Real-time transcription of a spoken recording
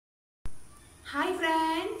Hi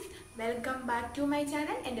friends, welcome back to my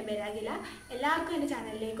channel. എൻ്റെ പേര് അഖില. എല്ലാവർക്കും എൻ്റെ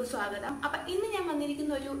ചാനലിലേക്ക് സ്വാഗതം. അപ്പോൾ ഇന്ന് ഞാൻ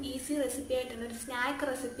വന്നിരിക്കുന്ന ഒരു ഈസി റെസിപ്പി ആയിട്ടാണ്, ഒരു സ്നാക്ക്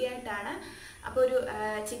റെസിപ്പി ആയിട്ടാണ്. അപ്പോൾ ഒരു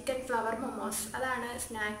ചിക്കൻ ഫ്ലവർ മോമോസ് അതാണ്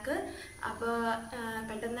സ്നാക്ക്. അപ്പോൾ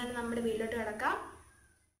പെട്ടെന്ന് തന്നെ നമ്മുടെ വീട്ടിലോട്ട് കിടക്കാം.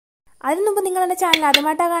 അതിന് മുമ്പ് നിങ്ങൾ എൻ്റെ ചാനൽ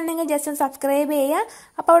ആദ്യമായിട്ടാണ് കാണണമെങ്കിൽ ജസ്റ്റ് ഒന്ന് സബ്സ്ക്രൈബ് ചെയ്യുക.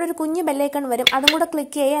 അപ്പോൾ അവിടെ ഒരു കുഞ്ഞ് ബെല്ലൈക്കൺ വരും, അതും കൂടെ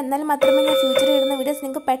ക്ലിക്ക് ചെയ്യുക. എന്നാൽ മാത്രമേ ഞാൻ ഫ്യൂച്ചറിൽ ഇടുന്ന വീഡിയോസ്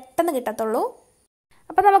നിങ്ങൾക്ക് പെട്ടെന്ന് കിട്ടത്തുള്ളൂ.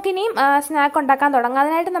 അപ്പോൾ നമുക്കിനിയും സ്നാക്ക് ഉണ്ടാക്കാൻ തുടങ്ങാം.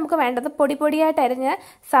 അതിനായിട്ട് നമുക്ക് വേണ്ടത് പൊടിയായിട്ട് അരിഞ്ഞ്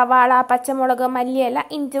സവാള, പച്ചമുളക്, മല്ലിയില,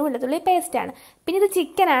 ഇഞ്ചി, വെളുത്തുള്ളി പേസ്റ്റാണ്. പിന്നെ ഇത്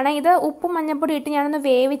ചിക്കനാണ്. ഇത് ഉപ്പും മഞ്ഞൾപ്പൊടി ഇട്ട് ഞാനൊന്ന്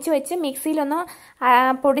വേവിച്ച് വെച്ച് മിക്സിയിലൊന്ന്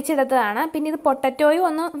പൊടിച്ചെടുത്തതാണ്. പിന്നെ ഇത് പൊട്ടറ്റോയും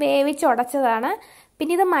ഒന്ന് വേവിച്ച് ഉടച്ചതാണ്.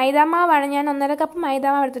 പിന്നെ ഇത് മൈദാമാവാണ്. ഞാൻ 1.5 കപ്പ്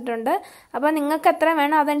മൈദാമാവ് എടുത്തിട്ടുണ്ട്. അപ്പോൾ നിങ്ങൾക്ക് എത്ര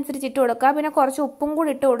വേണോ അതനുസരിച്ച് ഇട്ട് കൊടുക്കുക. പിന്നെ കുറച്ച് ഉപ്പും കൂടി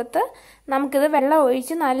ഇട്ട് കൊടുത്ത് നമുക്കിത് വെള്ളം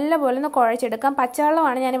ഒഴിച്ച് നല്ലപോലെ ഒന്ന് കുഴച്ചെടുക്കാം.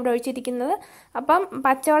 പച്ചവെള്ളമാണ് ഞാനിവിടെ ഒഴിച്ചിരിക്കുന്നത്. അപ്പം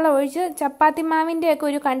പച്ചവെള്ളം ഒഴിച്ച് ചപ്പാത്തി മാവിൻ്റെയൊക്കെ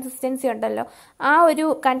ഒരു കൺസിസ്റ്റൻസി ഉണ്ടല്ലോ, ആ ഒരു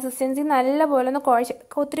കൺസിസ്റ്റൻസി നല്ലപോലെ ഒന്ന്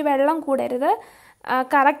കുഴച്ചെടുക്കുക. ഒത്തിരി വെള്ളം കൂടരുത്,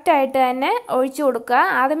 കറക്റ്റായിട്ട് തന്നെ ഒഴിച്ചു കൊടുക്കുക.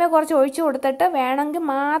 ആദ്യമേ കുറച്ച് ഒഴിച്ചു കൊടുത്തിട്ട് വേണമെങ്കിൽ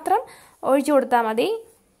മാത്രം ഒഴിച്ചു കൊടുത്താൽ മതി.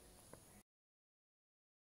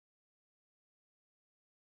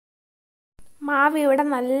 മാവ് ഇവിടെ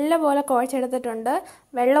നല്ലപോലെ കുഴച്ചെടുത്തിട്ടുണ്ട്.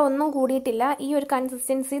 വെള്ളം ഒന്നും കൂടിയിട്ടില്ല. ഈ ഒരു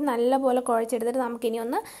കൺസിസ്റ്റൻസി നല്ലപോലെ കുഴച്ചെടുത്തിട്ട് നമുക്കിനി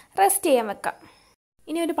ഒന്ന് റെസ്റ്റ് ചെയ്യാൻ വെക്കാം.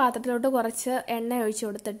 ഇനി ഒരു പാത്രത്തിലോട്ട് കുറച്ച് എണ്ണ ഒഴിച്ചു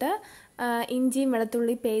കൊടുത്തിട്ട് ഇഞ്ചിയും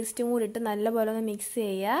വെളുത്തുള്ളി പേസ്റ്റും കൂടി ഇട്ട് നല്ലപോലെ ഒന്ന് മിക്സ്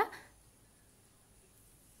ചെയ്യുക.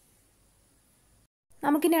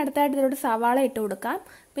 നമുക്കിനി അടുത്തായിട്ട് ഇതിലോട്ട് സവാള ഇട്ട് കൊടുക്കാം.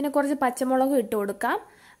 പിന്നെ കുറച്ച് പച്ചമുളകും ഇട്ട് കൊടുക്കാം.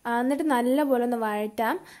 എന്നിട്ട് നല്ലപോലെ ഒന്ന്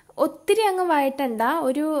വഴറ്റാം. ഒത്തിരി അങ്ങ് വഴറ്റണ്ട,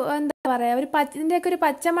 ഒരു എന്താ പറയുക, ഇതിൻ്റെയൊക്കെ ഒരു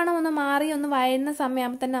പച്ചമണം ഒന്ന് മാറി ഒന്ന് വഴയുന്ന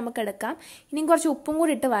സമയമാകുമ്പോൾ തന്നെ നമുക്ക് എടുക്കാം. ഇനിയും കുറച്ച് ഉപ്പും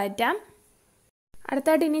കൂടി ഇട്ട് വഴറ്റാം.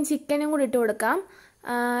 അടുത്തായിട്ട് ഇനിയും ചിക്കനും കൂടി ഇട്ട് കൊടുക്കാം.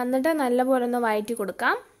 എന്നിട്ട് നല്ലപോലെ ഒന്ന് വഴറ്റി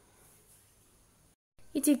കൊടുക്കാം.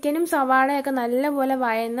 ഈ ചിക്കനും സവാളയൊക്കെ നല്ലപോലെ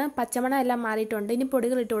വഴന്ന് പച്ചമണം എല്ലാം മാറിയിട്ടുണ്ട്. ഇനി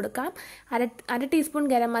പൊടികൾ ഇട്ട് കൊടുക്കാം. അര ടീസ്പൂൺ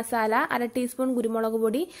ഗരം മസാല, അര ടീസ്പൂൺ കുരുമുളക്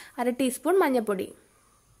പൊടി, അര ടീസ്പൂൺ മഞ്ഞൾപ്പൊടി.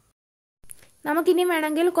 നമുക്കിനി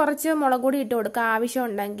വേണമെങ്കിൽ കുറച്ച് മുളക് പൊടി ഇട്ട് കൊടുക്കാം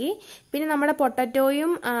ആവശ്യമുണ്ടെങ്കിൽ. പിന്നെ നമ്മുടെ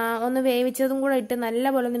പൊട്ടറ്റോയും ഒന്ന് വേവിച്ചതും കൂടെ ഇട്ട്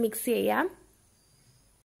നല്ലപോലെ ഒന്ന് മിക്സ് ചെയ്യാം.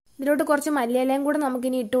 ഇതിലോട്ട് കുറച്ച് മല്ലിയിലയും കൂടെ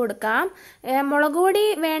നമുക്കിനി ഇട്ട് കൊടുക്കാം. മുളക് പൊടി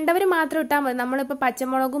വേണ്ടവർ മാത്രം ഇട്ടാൽ മതി. നമ്മളിപ്പോൾ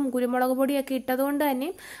പച്ചമുളകും കുരുമുളക് പൊടിയൊക്കെ ഇട്ടതുകൊണ്ട് തന്നെ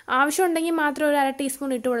ആവശ്യമുണ്ടെങ്കിൽ മാത്രം ഒരു അര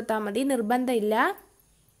ടീസ്പൂൺ ഇട്ട് കൊടുത്താൽ മതി, നിർബന്ധമില്ല.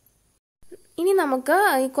 ഇനി നമുക്ക്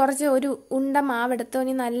കുറച്ച് ഒരു ഉണ്ട മാവെടുത്ത്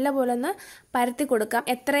ഇനി നല്ലപോലെ ഒന്ന് പരത്തി കൊടുക്കാം.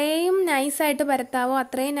 എത്രയും നൈസായിട്ട് പരത്താവോ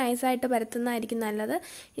അത്രയും നൈസായിട്ട് പരത്തുന്നതായിരിക്കും നല്ലത്.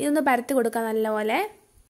 ഇതൊന്ന് പരത്തി കൊടുക്കാം നല്ലപോലെ.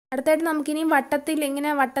 അടുത്തായിട്ട് നമുക്കിനി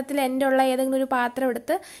വട്ടത്തിൽ എൻ്റെ ഉള്ള ഏതെങ്കിലും ഒരു പാത്രം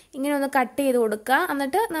എടുത്ത് ഇങ്ങനെ ഒന്ന് കട്ട് ചെയ്ത് കൊടുക്കുക.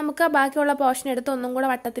 എന്നിട്ട് നമുക്ക് ബാക്കിയുള്ള പോർഷൻ എടുത്ത് ഒന്നും കൂടെ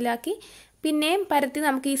വട്ടത്തിലാക്കി പിന്നെയും പരത്തി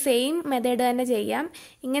നമുക്ക് ഈ സെയിം മെത്തേഡ് തന്നെ ചെയ്യാം.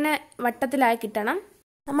 ഇങ്ങനെ വട്ടത്തിലാക്കി കിട്ടണം.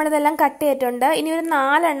 നമ്മളിതെല്ലാം കട്ട് ചെയ്തിട്ടുണ്ട്. ഇനി ഒരു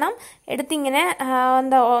 4 എണ്ണം എടുത്തിങ്ങനെ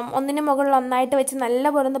ഒന്നിന് മുകളിൽ ഒന്നായിട്ട് വെച്ച്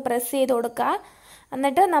നല്ലപോലെ ഒന്ന് പ്രസ് ചെയ്ത് കൊടുക്കുക.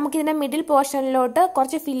 എന്നിട്ട് നമുക്കിതിൻ്റെ മിഡിൽ പോർഷനിലോട്ട്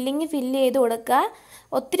കുറച്ച് ഫില്ല് ചെയ്ത് കൊടുക്കുക.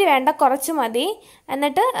 ഒത്തിരി വേണ്ട, കുറച്ച് മതി.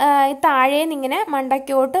 എന്നിട്ട് ഈ താഴേന്ന് ഇങ്ങനെ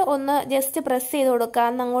മണ്ടയ്ക്കോട്ട് ഒന്ന് ജസ്റ്റ് പ്രസ് ചെയ്ത് കൊടുക്കുക.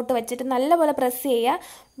 അന്ന് അങ്ങോട്ട് വെച്ചിട്ട് നല്ലപോലെ പ്രസ്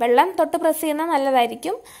ചെയ്യുക. വെള്ളം തൊട്ട് പ്രസ് ചെയ്യുന്നത്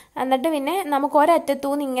നല്ലതായിരിക്കും. എന്നിട്ട് പിന്നെ നമുക്ക്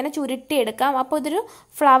ഒരറ്റത്തൂന്ന് ഇങ്ങനെ ചുരുട്ടിയെടുക്കാം. അപ്പോൾ ഇതൊരു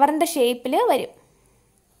ഫ്ലവറിൻ്റെ ഷേപ്പിൽ വരും.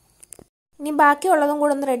 ഇനി ബാക്കിയുള്ളതും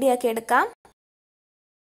കൂടെ ഒന്ന് റെഡിയാക്കി എടുക്കാം.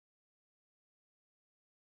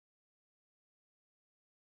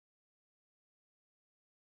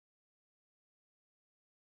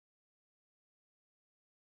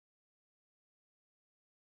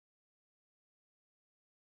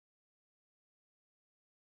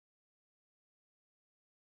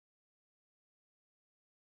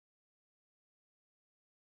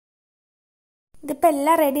 ഇതിപ്പോൾ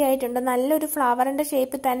എല്ലാം റെഡി ആയിട്ടുണ്ട്. നല്ലൊരു ഫ്ലവറിൻ്റെ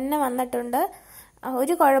ഷേപ്പിൽ തന്നെ വന്നിട്ടുണ്ട്,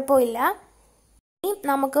 ഒരു കുഴപ്പമില്ല. ഇനി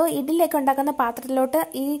നമുക്ക് ഇഡ്ഡലിയൊക്കെ ഉണ്ടാക്കുന്ന പാത്രത്തിലോട്ട്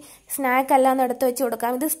ഈ സ്നാക്ക് എല്ലാം ഒന്ന് എടുത്ത് വെച്ച്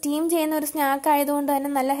കൊടുക്കാം. ഇത് സ്റ്റീം ചെയ്യുന്ന ഒരു സ്നാക്ക് ആയതുകൊണ്ട് തന്നെ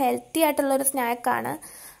നല്ല ഹെൽത്തി ആയിട്ടുള്ളൊരു സ്നാക്കാണ്.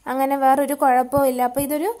 അങ്ങനെ വേറൊരു കുഴപ്പമില്ല. അപ്പോൾ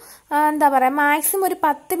ഇതൊരു എന്താ പറയുക, മാക്സിമം ഒരു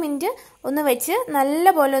 10 മിനിറ്റ് ഒന്ന് വെച്ച്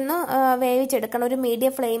നല്ലപോലെ ഒന്ന് വേവിച്ചെടുക്കണം, ഒരു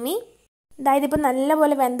മീഡിയം ഫ്ലെയിമിൽ. അതായത് ഇപ്പം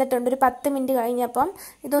നല്ലപോലെ വെന്തിട്ടുണ്ട്. ഒരു 10 മിനിറ്റ് കഴിഞ്ഞപ്പം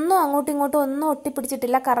ഇതൊന്നും അങ്ങോട്ടും ഇങ്ങോട്ടും ഒന്നും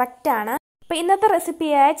ഒട്ടിപ്പിടിച്ചിട്ടില്ല, കറക്റ്റാണ്. അപ്പോൾ ഇന്നത്തെ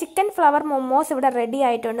റെസിപ്പിയായ ചിക്കൻ ഫ്ലവർ മോമോസ് ഇവിടെ റെഡി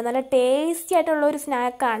ആയിട്ടുണ്ട്. നല്ല ടേസ്റ്റി ആയിട്ടുള്ള ഒരു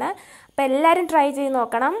സ്നാക്കാണ്. അപ്പോൾ എല്ലാവരും ട്രൈ ചെയ്ത്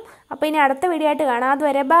നോക്കണം. അപ്പോൾ ഇനി അടുത്ത വീഡിയോ ആയിട്ട് കാണാം.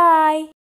 അതുവരെ ബൈ.